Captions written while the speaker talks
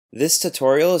This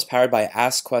tutorial is powered by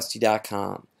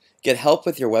AskQuesty.com. Get help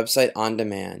with your website on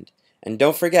demand. And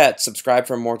don't forget, subscribe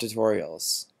for more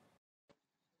tutorials.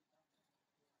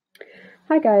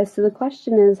 Hi guys, so the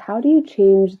question is, how do you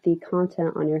change the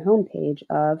content on your homepage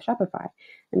of Shopify?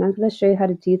 And I'm going to show you how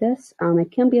to do this.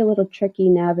 It can be a little tricky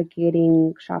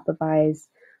navigating Shopify's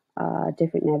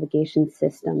different navigation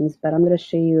systems, but I'm going to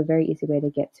show you a very easy way to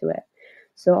get to it.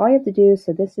 So all you have to do,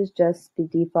 so this is just the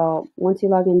default. Once you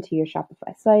log into your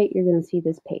Shopify site, you're going to see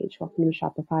this page, Welcome to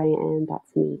Shopify, and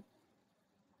that's me.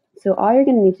 So all you're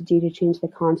going to need to do to change the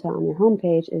content on your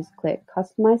homepage is click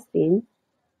Customize Theme.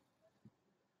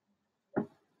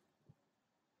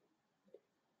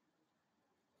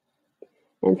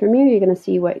 And from here, you're going to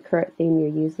see what current theme you're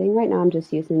using. Right now, I'm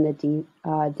just using the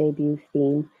debut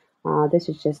theme. This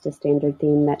is just a standard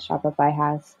theme that Shopify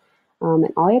has.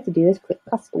 And all you have to do is click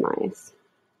Customize.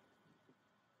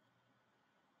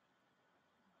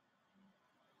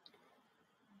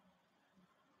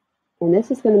 And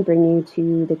this is going to bring you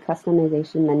to the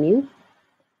customization menu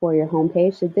for your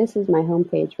homepage. So this is my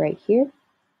homepage right here.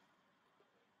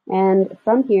 And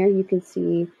from here, you can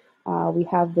see we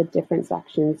have the different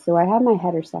sections. So I have my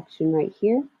header section right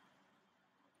here.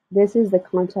 This is the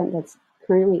content that's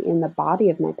currently in the body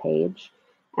of my page.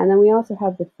 And then we also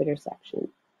have the footer section.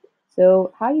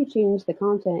 So how you change the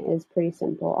content is pretty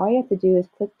simple. All you have to do is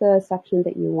click the section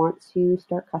that you want to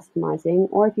start customizing,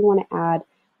 or if you want to add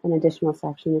an additional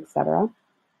section, etc.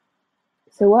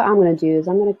 So what I'm going to do is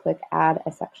I'm going to click Add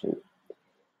a Section.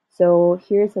 So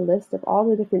here's a list of all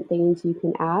the different things you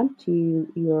can add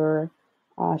to your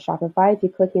Shopify. If you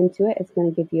click into it, it's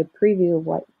going to give you a preview of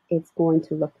what it's going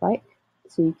to look like.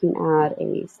 So you can add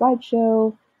a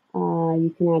slideshow,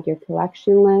 you can add your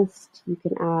collection list, you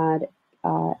can add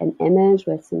an image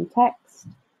with some text,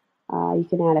 you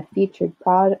can add a featured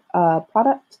product,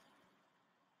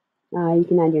 you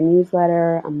can add your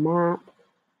newsletter, a map,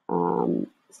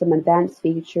 some advanced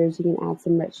features, you can add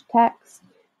some rich text,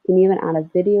 you can even add a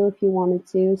video if you wanted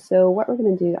to. So what we're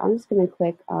going to do, I'm just going to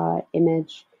click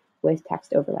image with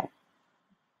text overlay.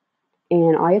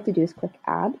 And all you have to do is click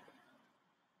Add.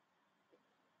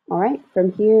 All right,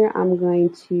 from here, I'm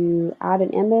going to add an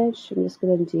image. I'm just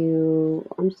going to do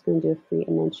a free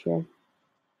image here.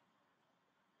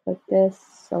 Click this,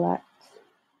 select.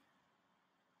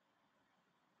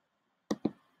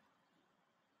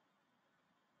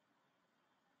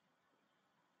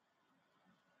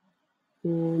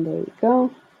 And there you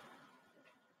go.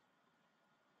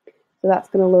 So that's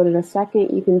going to load in a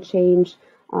second. You can change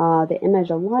the image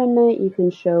alignment. You can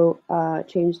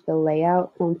change the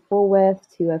layout from full width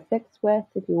to a fixed width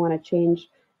if you want to change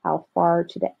how far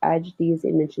to the edge these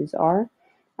images are.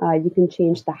 You can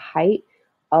change the height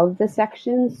of the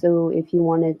section. So if you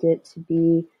wanted it to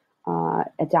be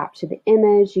adapt to the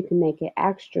image, you can make it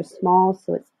extra small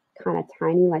so it's kind of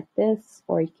tiny like this,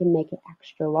 or you can make it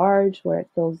extra large where it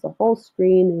fills the whole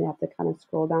screen and you have to kind of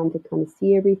scroll down to kind of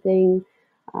see everything.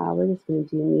 We're just going to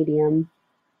do medium.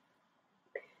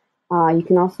 You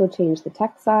can also change the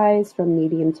text size from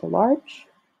medium to large.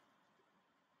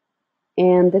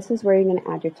 And this is where you're going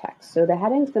to add your text. So the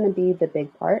heading is going to be the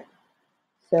big part.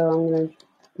 So I'm going to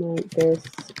write this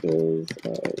is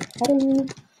a heading.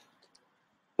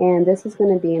 And this is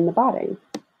going to be in the body.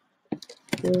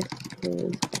 This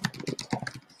is the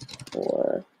text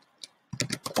for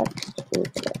text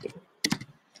overlay.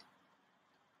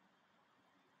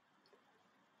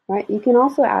 Right, you can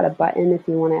also add a button if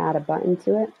you want to add a button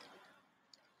to it.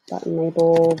 Button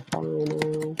label, buy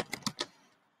now.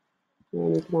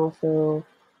 And you can also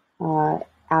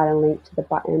add a link to the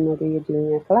button, whether you're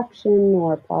doing a collection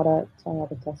or a product. I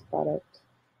have a test product.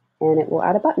 And it will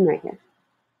add a button right here.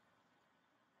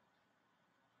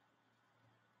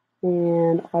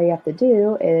 And all you have to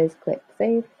do is click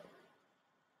Save.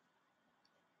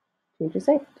 Change is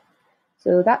saved.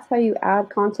 So that's how you add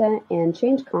content and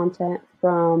change content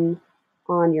from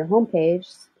on your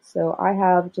homepage. So I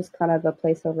have just kind of a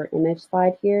placeholder image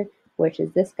slide here, which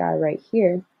is this guy right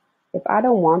here. If I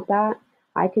don't want that,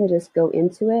 I can just go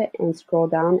into it and scroll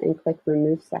down and click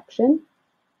Remove Section.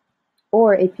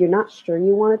 Or if you're not sure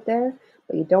you want it there,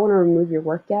 but you don't want to remove your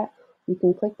work yet, you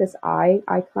can click this eye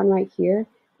icon right here,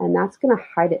 and that's going to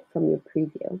hide it from your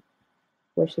preview,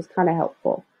 which is kind of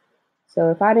helpful. So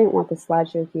if I didn't want the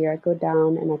slideshow here, I go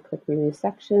down and I click Remove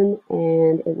Section,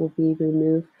 and it will be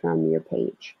removed from your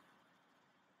page.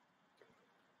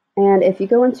 And if you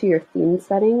go into your theme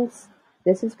settings,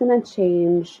 this is going to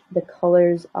change the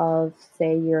colors of,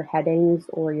 say, your headings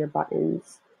or your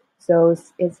buttons. So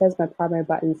it says my primary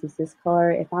buttons is this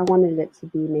color. If I wanted it to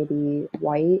be maybe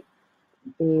white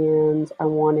and I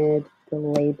wanted the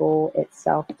label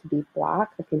itself to be black,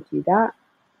 I can do that.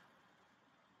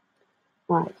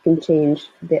 You can change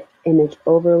the image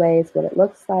overlays, what it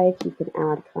looks like. You can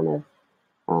add kind of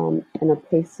an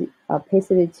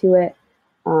opacity to it.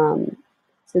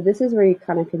 So this is where you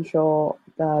kind of control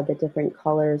the different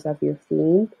colors of your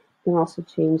theme. You can also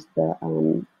change the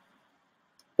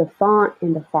font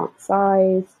and the font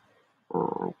size.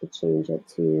 I could change it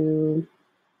to,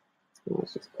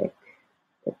 let's just pick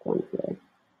one here.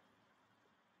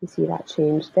 You see that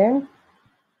change there.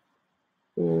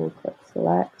 And I'll click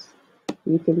select.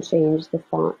 You can change the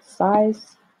font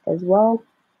size as well.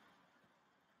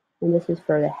 And this is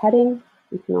for the heading.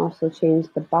 You can also change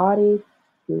the body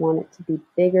if you want it to be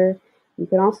bigger. You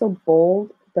can also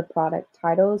bold the product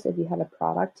titles if you have a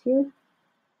product here,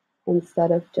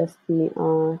 instead of just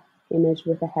the image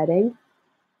with a heading.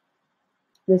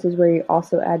 This is where you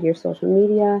also add your social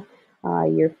media,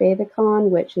 your favicon,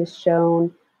 which is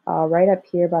shown right up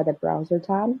here by the browser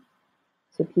tab,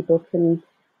 so people can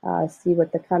see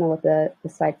what the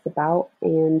site's about,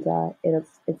 and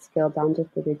it's scaled down to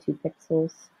 32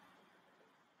 pixels.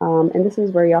 And this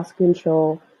is where you also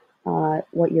control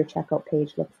what your checkout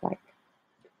page looks like.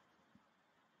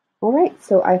 All right,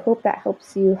 so I hope that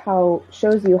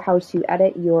shows you how to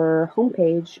edit your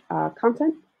homepage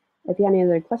content. If you have any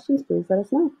other questions, please let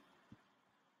us know.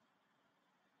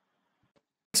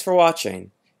 Thanks for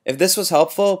watching. If this was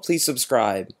helpful, please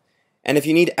subscribe. And if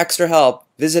you need extra help,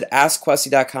 visit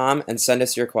AskQuesty.com and send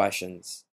us your questions.